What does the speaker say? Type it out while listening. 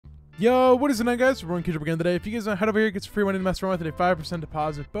Yo, what is it, guys? We're on KeyDrop again today. If you guys want to head over here, get some free money to mess around with it, a 5%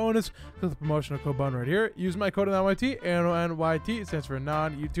 deposit bonus. Click the promotional code button right here. Use my code ANONYT, ANONYT. It stands for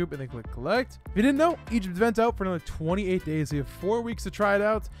non-YouTube, and then click collect. If you didn't know, Egypt event's out for another 28 days. You have 4 weeks to try it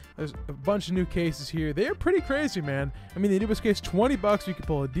out. There's a bunch of new cases here. They are pretty crazy, man. I mean, the newest case, $20. You can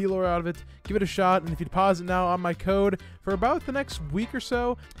pull a dealer out of it. Give it a shot, and if you deposit now on my code for about the next week or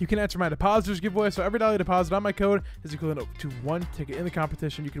so, you can enter my depositors giveaway. So every dollar you deposit on my code is equivalent to 1 ticket in the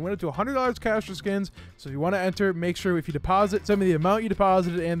competition. You can win up to $100 cash for skins. So if you want to enter, make sure if you deposit, send me the amount you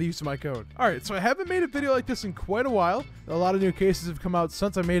deposited and the use of my code. All right, so I haven't made a video like this in quite a while. A lot of new cases have come out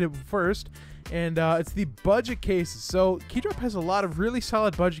since I made it first, and it's the budget cases. So KeyDrop has a lot of really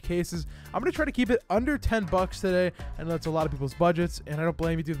solid budget cases. I'm gonna try to keep it under $10 today. I know that's a lot of people's budgets, and I don't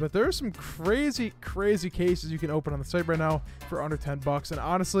blame you, dude, but there are some crazy cases you can open on the site right now for under $10. And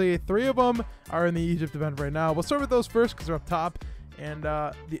honestly, 3 of them are in the Egypt event right now. We'll start with those first because they're up top. And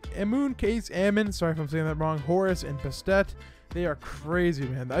the AnoN case, AnoN, sorry if I'm saying that wrong, Horus and Bastet, they are crazy,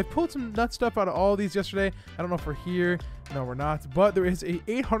 man. I pulled some nut stuff out of all of these yesterday. I don't know if we're here. No, we're not. But there is a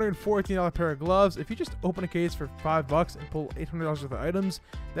 $814 pair of gloves. If you just open a case for $5 and pull $800 worth of items,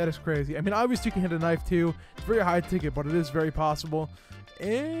 that is crazy. I mean, obviously you can hit a knife too. It's very high ticket, but it is very possible.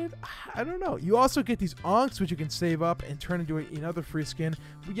 And I don't know. You also get these onks, which you can save up and turn into another free skin.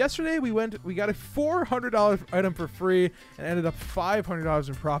 Yesterday we got a $400 item for free and ended up $500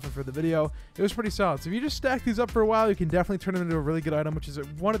 in profit for the video. It was pretty solid. So if you just stack these up for a while, you can definitely turn them into a really good item, which is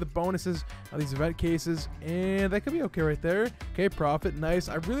one of the bonuses of these event cases. And that could be okay right there. Okay, profit, nice.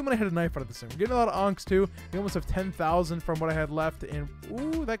 I really want to hit a knife out of this thing. We're getting a lot of onks too. We almost have 10,000 from what I had left, and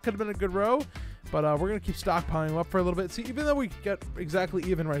ooh, that could have been a good row. But we're going to keep stockpiling them up for a little bit. See, even though we get exactly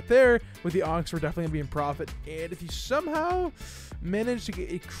even right there with the onks, we're definitely going to be in profit. And if you somehow manage to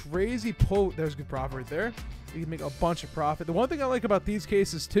get a crazy pull, there's good profit right there. You can make a bunch of profit. The one thing I like about these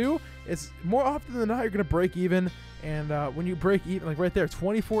cases too is more often than not, you're going to break even. And when you break even, like right there,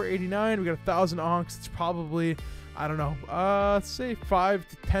 $24.89, we got 1,000 onks. It's probably, I don't know, let's say $5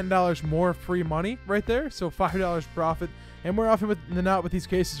 to $10 more free money right there. So $5 profit. And more often than not with these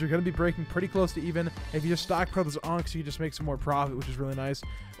cases, you're going to be breaking pretty close to even. If you just stockpile those onks, you just make some more profit, which is really nice.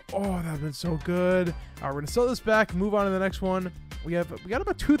 Oh, that would have been so good. All right, we're going to sell this back, move on to the next one. We got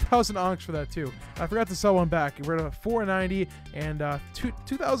about 2,000 onks for that too. I forgot to sell one back. We're at $4.90, and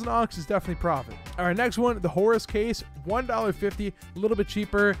 2,000 onks is definitely profit. All right, next one, the Horus case, $1.50, a little bit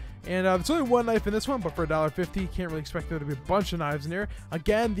cheaper. And there's only one knife in this one, but for $1.50, can't really expect there to be a bunch of knives in here.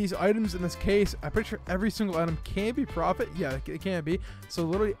 Again, these items in this case, I'm pretty sure every single item can be profit. Yeah, it can be. So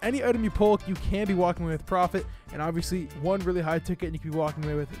literally any item you pull, you can be walking away with profit. And obviously, one really high ticket, and you can be walking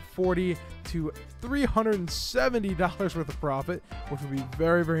away with $40 to $370 worth of profit, which would be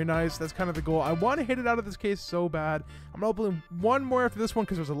very nice. That's kind of the goal. I want to hit it out of this case so bad. I'm going to open one more after this one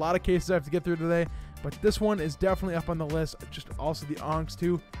because there's a lot of cases I have to get through today. But this one is definitely up on the list. Just also the onks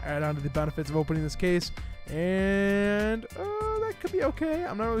too. Add on to the benefits of opening this case. And that could be okay.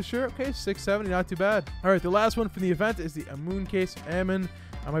 I'm not really sure. Okay, $670, not too bad. All right, the last one from the event is the AnoN case, AnoN.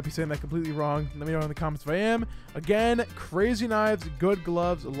 I might be saying that completely wrong. Let me know in the comments if I am. Again, crazy knives, good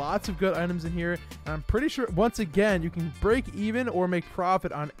gloves, lots of good items in here. And I'm pretty sure, once again, you can break even or make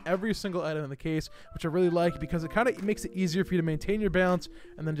profit on every single item in the case, which I really like because it kind of makes it easier for you to maintain your balance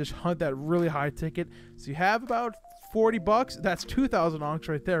and then just hunt that really high ticket. So you have about $40. That's 2,000 onks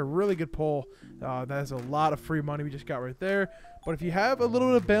right there. Really good pull. That is a lot of free money we just got right there. But if you have a little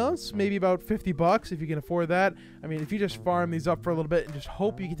bit of balance, maybe about $50 if you can afford that. I mean, if you just farm these up for a little bit and just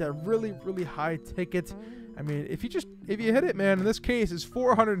hope you get that really high ticket. I mean, if you hit it, man, in this case, it's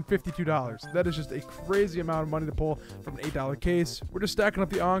 $452. That is just a crazy amount of money to pull from an $8 case. We're just stacking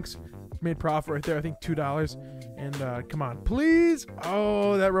up the onks. Made profit right there, I think $2. And come on, please.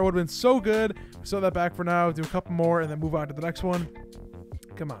 Oh, that row would have been so good. Sell that back for now, do a couple more, and then move on to the next one.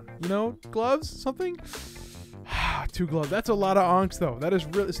 Come on, you know, gloves, something. 2 gloves. That's a lot of onks though. That is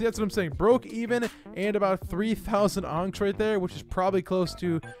really, see, that's what I'm saying. Broke even and about 3,000 onks right there, which is probably close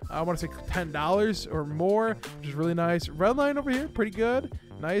to, I want to say $10 or more, which is really nice. Red line over here, pretty good.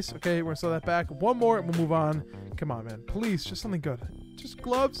 Nice. Okay, we're gonna sell that back. One more and we'll move on. Come on, man. Please, just something good. Just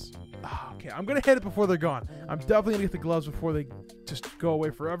gloves. Okay, I'm gonna hit it before they're gone. I'm definitely gonna get the gloves before they just go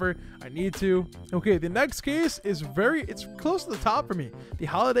away forever. I need to. Okay, the next case is it's close to the top for me. The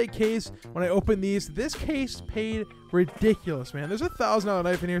holiday case, when I open these, this case paid ridiculous, man. There's a $1,000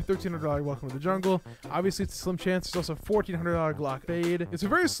 knife in here, $1,300 welcome to the jungle. Obviously, it's a slim chance. There's also a $1,400 Glock fade. It's a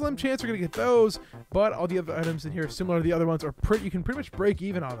very slim chance you're gonna get those, but all the other items in here, similar to the other ones, are you can pretty much break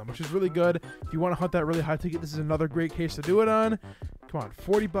even on them, which is really good. If you want to hunt that really high ticket, this is another great case to do it on. Come on,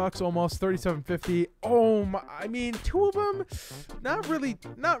 40 bucks almost, 37.50. Oh my, I mean, two of them, not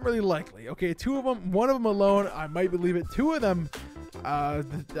really likely. Okay, two of them, one of them alone, I might believe it. Two of them,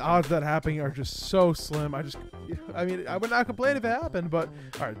 the odds of that happening are just so slim. I mean, I would not complain if it happened, but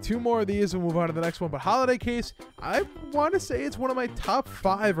all right, two more of these and we'll move on to the next one. But holiday case, I want to say it's one of my top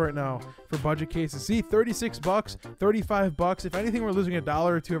 5 right now for budget cases. See, 36 bucks, 35 bucks. If anything, we're losing $1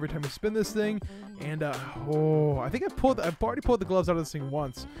 or $2 every time we spin this thing. And I think I've already pulled the gloves out of this thing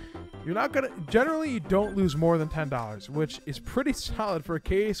once. You're not gonna, generally you don't lose more than $10, which is pretty solid for a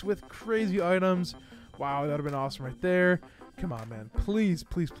case with crazy items. Wow, that would have been awesome right there. Come on, man. Please,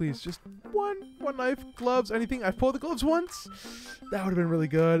 please, please. Just one knife, gloves, anything. I've pulled the gloves once. That would have been really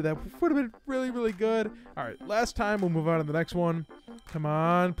good. That would have been really, really good. All right, last time. We'll move on to the next one. Come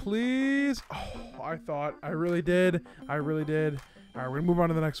on, please. Oh, I really did. All right, we're gonna move on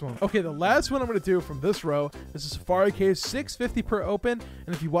to the next one. Okay, the last one I'm gonna do from this row is a Safari case, $6.50 per open.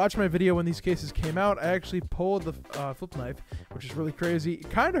 And if you watch my video when these cases came out, I actually pulled the flip knife, which is really crazy. It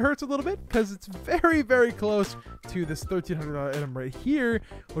kind of hurts a little bit because it's very, very close to this $1,300 item right here,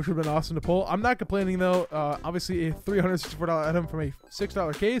 which would have been awesome to pull. I'm not complaining though. Obviously a $364 item from a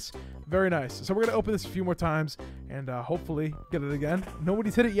 $6 case, very nice. So we're gonna open this a few more times and hopefully get it again.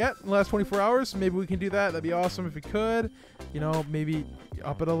 Nobody's hit it yet in the last 24 hours. Maybe we can do that. That'd be awesome if we could. You know, maybe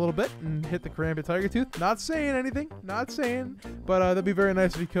up it a little bit and hit the Karambit Tiger Tooth. Not saying anything, but that'd be very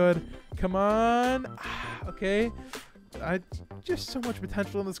nice if we could. Come on. Okay. Just so much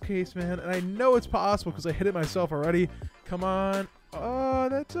potential in this case, man, and I know it's possible because I hit it myself already. Come on. Oh,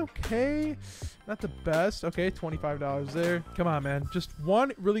 that's okay. Not the best. Okay, $25 there. Come on, man. Just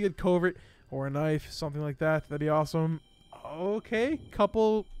one really good covert or a knife, something like that. That'd be awesome. Okay,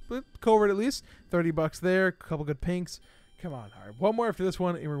 couple covert at least. 30 bucks there. Couple good pinks. Come on. All right, one more after this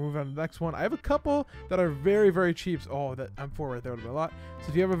one, and we're moving on to the next one. I have a couple that are very, very cheap. Oh, that I'm for right there would have been a lot. So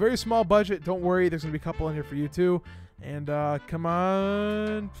if you have a very small budget, don't worry. There's going to be a couple in here for you too. And come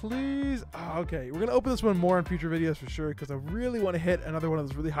on, please. Okay, we're going to open this one more in future videos for sure because I really want to hit another one of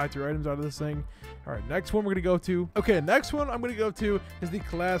those really high tier items out of this thing. All right, next one we're going to go to. Okay, next one I'm going to go to is the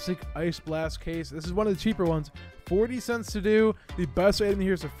classic Ice Blast case. This is one of the cheaper ones. 40 cents to do. The best item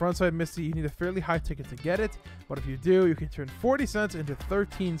here is the frontside Misty. You need a fairly high ticket to get it, but if you do, you can turn 40 cents into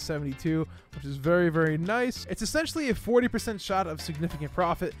 $13.72, which is very, very nice. It's essentially a 40% shot of significant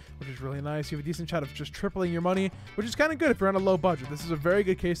profit, which is really nice. You have a decent shot of just tripling your money, which is kind of good if you're on a low budget. This is a very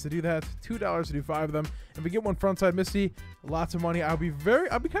good case to do that. $2 to do 5 of them. If we get one frontside Misty, lots of money. I'll be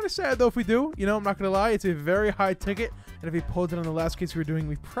kind of sad though if we do. You know, I'm not gonna lie. It's a very high ticket, and if we pulled it on the last case we were doing,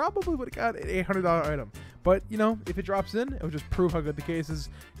 we probably would have got an $800 item. But you know, if it drops in, it would just prove how good the case is,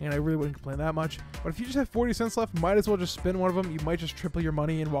 and I really wouldn't complain that much. But if you just have 40 cents left, might as well just spin one of them. You might just triple your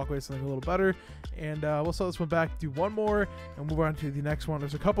money and walk away with something a little better. And we'll sell this one back, do one more, and move on to the next one.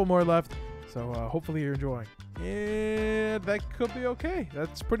 There's a couple more left, so hopefully you're enjoying. And that could be okay.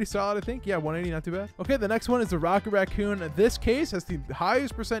 That's pretty solid, I think. Yeah, 180, not too bad. Okay, the next one is the Rocket Raccoon. This case has the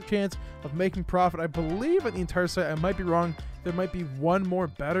highest % chance of making profit, I believe, at the entire site. I might be wrong. There might be one more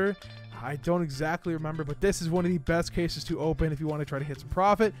better. I don't exactly remember, but this is one of the best cases to open if you want to try to hit some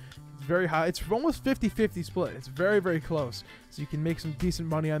profit. It's very high. It's almost 50-50 split. It's very, very close. So you can make some decent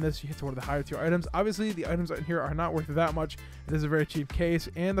money on this. You hit to one of the higher tier items. Obviously, the items in here are not worth that much. It is a very cheap case,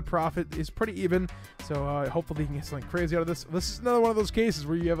 and the profit is pretty even. So hopefully you can get something crazy out of this. This is another one of those cases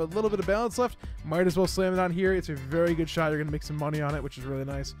where you have a little bit of balance left. Might as well slam it on here. It's a very good shot. You're going to make some money on it, which is really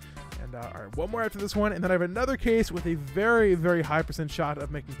nice. And all right, one more after this one, and then I have another case with a very, very high % shot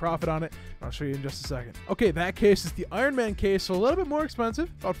of making profit on it. I'll show you in just a second. Okay, that case is the Iron Man case, so a little bit more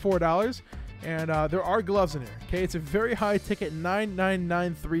expensive, about $4. And there are gloves in here. Okay, it's a very high ticket,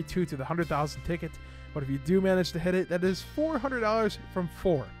 99932 to the 100,000 ticket. But if you do manage to hit it, that is $400 from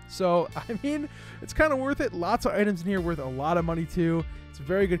 4. So I mean, it's kind of worth it. Lots of items in here worth a lot of money too. It's a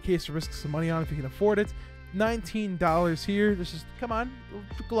very good case to risk some money on if you can afford it. $19 here. This is, come on,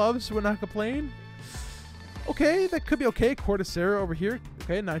 gloves. We're not complaining. Okay, that could be okay. Corticera over here.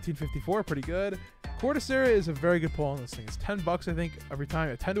 Okay, 1954, pretty good. Corticera is a very good pull on this thing. It's 10 bucks, I think, every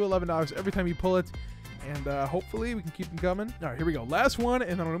time. $10 to $11 every time you pull it. And hopefully we can keep them coming. All right, here we go. Last one,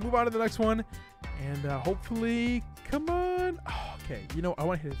 and then I'm gonna move on to the next one. And hopefully, come on. Oh, okay, you know, I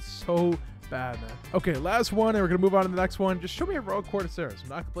want to hit it so bad, man. Okay, last one, and we're gonna move on to the next one. Just show me a row of Corticeras. I'm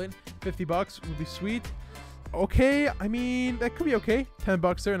not complaining. 50 bucks would be sweet. Okay, I mean, that could be okay. 10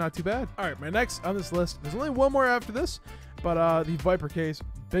 bucks there, not too bad. All right, my next on this list, there's only one more after this, but the Viper case,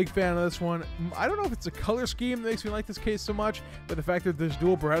 Big fan of this one. I don't know if it's a color scheme that makes me like this case so much, but the fact that there's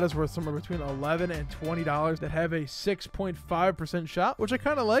dual Berettas worth somewhere between $11 and $20 that have a 6.5% shot, which I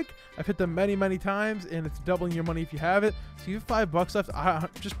kind of like. I've hit them many, many times, and it's doubling your money if you have it. So you have $5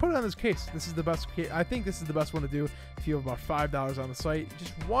 left. Just put it on this case. This is the best case. I think this is the best one to do if you have about $5 on the site.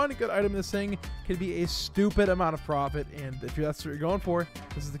 Just one good item in this thing can be a stupid amount of profit, and if that's what you're going for,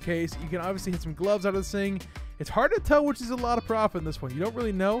 this is the case. You can obviously hit some gloves out of this thing. It's hard to tell which is a lot of profit in this one. You don't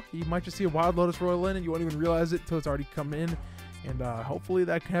really know. You might just see a Wild Lotus roll in and you won't even realize it until it's already come in. And hopefully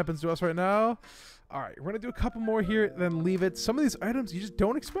that happens to us right now. All right, we're going to do a couple more here, then leave it. Some of these items you just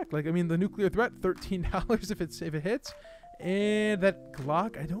don't expect. Like, I mean, the nuclear threat, $13 if it hits. And that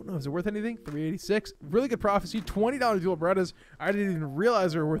Glock, I don't know, is it worth anything? $386. Really good prophecy. $20 dual Berettas. I didn't even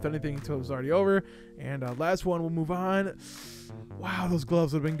realize they were worth anything until it was already over. And last one, we'll move on. Wow, those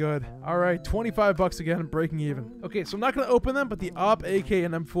gloves would have been good. All right, $25 again, breaking even. Okay, so I'm not going to open them, but the Op, AK,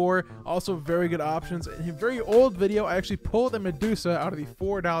 and M4, also very good options. In a very old video, I actually pulled a Medusa out of the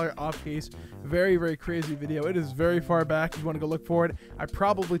 $4 Op case. Very, very crazy video. It is very far back. If you want to go look for it, I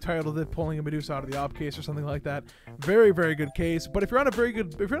probably titled it Pulling a Medusa Out of the Op case or something like that. Very, very good case. But if you're on a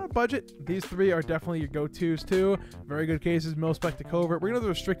budget, these three are definitely your go-tos too. Very good cases. Mil-Spec to Covert. We're going to do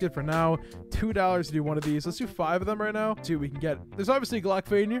restricted for now. $2 to do one of these. Let's do 5 of them right now. See what we can get. There's obviously a Glock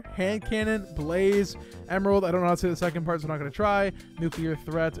fade in here, hand cannon, blaze, emerald. I don't know how to say the second part, so I'm not going to try. Nuclear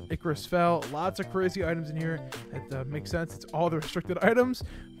threat, Icarus fell. Lots of crazy items in here. It makes sense. It's all the restricted items,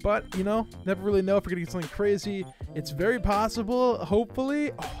 but you know, never really know if we're going to get something crazy. It's very possible,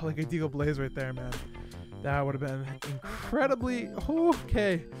 hopefully. Oh, like a Deagle Blaze right there, man. That would have been incredibly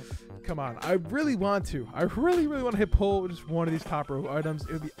okay. Come on, I really want to hit pull just one of these top row items.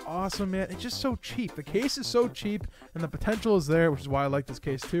 It would be awesome, man. It's just so cheap. The case is so cheap, and the potential is there, which is why I like this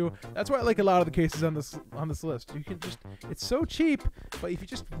case too. That's why I like a lot of the cases on this list. You can just, it's so cheap, but if you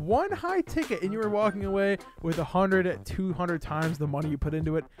just one high ticket and you were walking away with 100, 200 times the money you put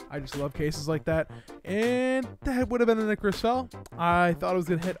into it, I just love cases like that. And that would have been an Icarus fell. I thought it was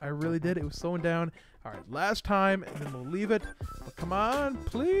gonna hit. I really did. It was slowing down. All right, last time, and then we'll leave it. But come on,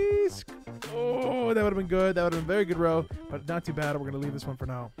 please. Oh, that would have been good. That would have been a very good row, but not too bad. We're going to leave this one for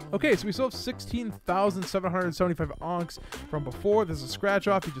now. Okay, so we still have 16,775 onks from before. There's a scratch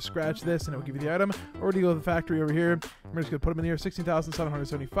off. You just scratch this, and it will give you the item. Or do you go to the factory over here? We're just going to put them in here.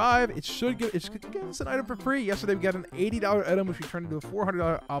 16,775. It should give us an item for free. Yesterday, we got an $80 item, which we turned into a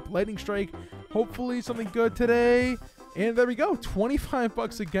 $400 op lightning strike. Hopefully, something good today. And there we go,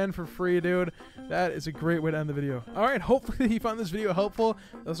 $25 again for free, dude. That is a great way to end the video. All right, hopefully you found this video helpful.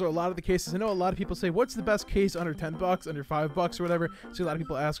 Those are a lot of the cases. I know a lot of people say, what's the best case under $10, under $5 or whatever? I see a lot of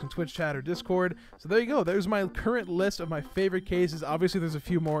people ask in Twitch chat or Discord. So there you go. There's my current list of my favorite cases. Obviously, there's a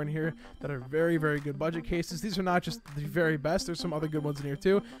few more in here that are very, very good budget cases. These are not just the very best. There's some other good ones in here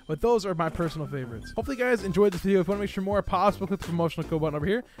too, but those are my personal favorites. Hopefully you guys enjoyed this video. If you want to make sure more are possible, click the promotional code button over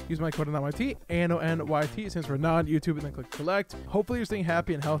here. Use my code ANONYT, ANONYT. It stands for non YouTube, and then click collect. Hopefully you're staying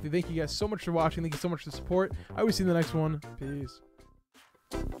happy and healthy. Thank you guys so much for watching. Thank you so much for the support. I will see you in the next one. Peace.